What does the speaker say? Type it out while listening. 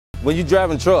When you're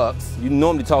driving trucks, you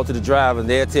normally talk to the driver and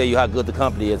they'll tell you how good the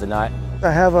company is or not. I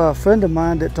have a friend of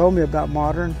mine that told me about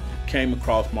Modern. Came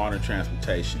across Modern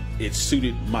Transportation. It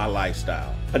suited my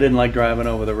lifestyle. I didn't like driving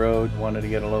over the road, wanted to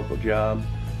get a local job,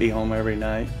 be home every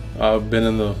night. I've been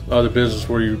in the other business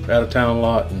where you're out of town a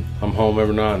lot, and I'm home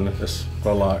every night, and that's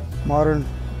what I like. Modern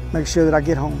makes sure that I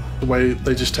get home. The way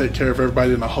they just take care of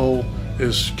everybody in a whole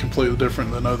is completely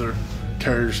different than other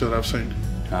carriers that I've seen.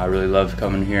 I really love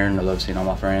coming here, and I love seeing all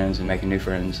my friends and making new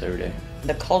friends every day.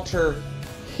 The culture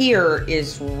here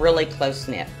is really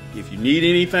close-knit. If you need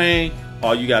anything,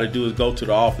 all you got to do is go to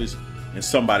the office and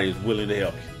somebody is willing to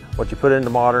help you. What you put into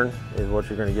Modern is what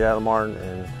you're going to get out of Modern,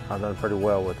 and I've done pretty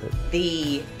well with it.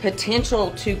 The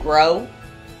potential to grow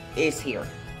is here.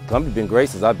 The company's been great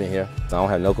since I've been here, so I don't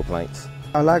have no complaints.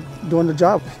 I like doing the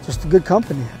job, just a good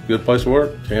company. Good place to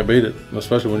work, can't beat it,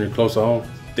 especially when you're close to home.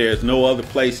 There's no other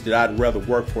place that I'd rather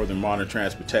work for than Modern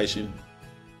Transportation.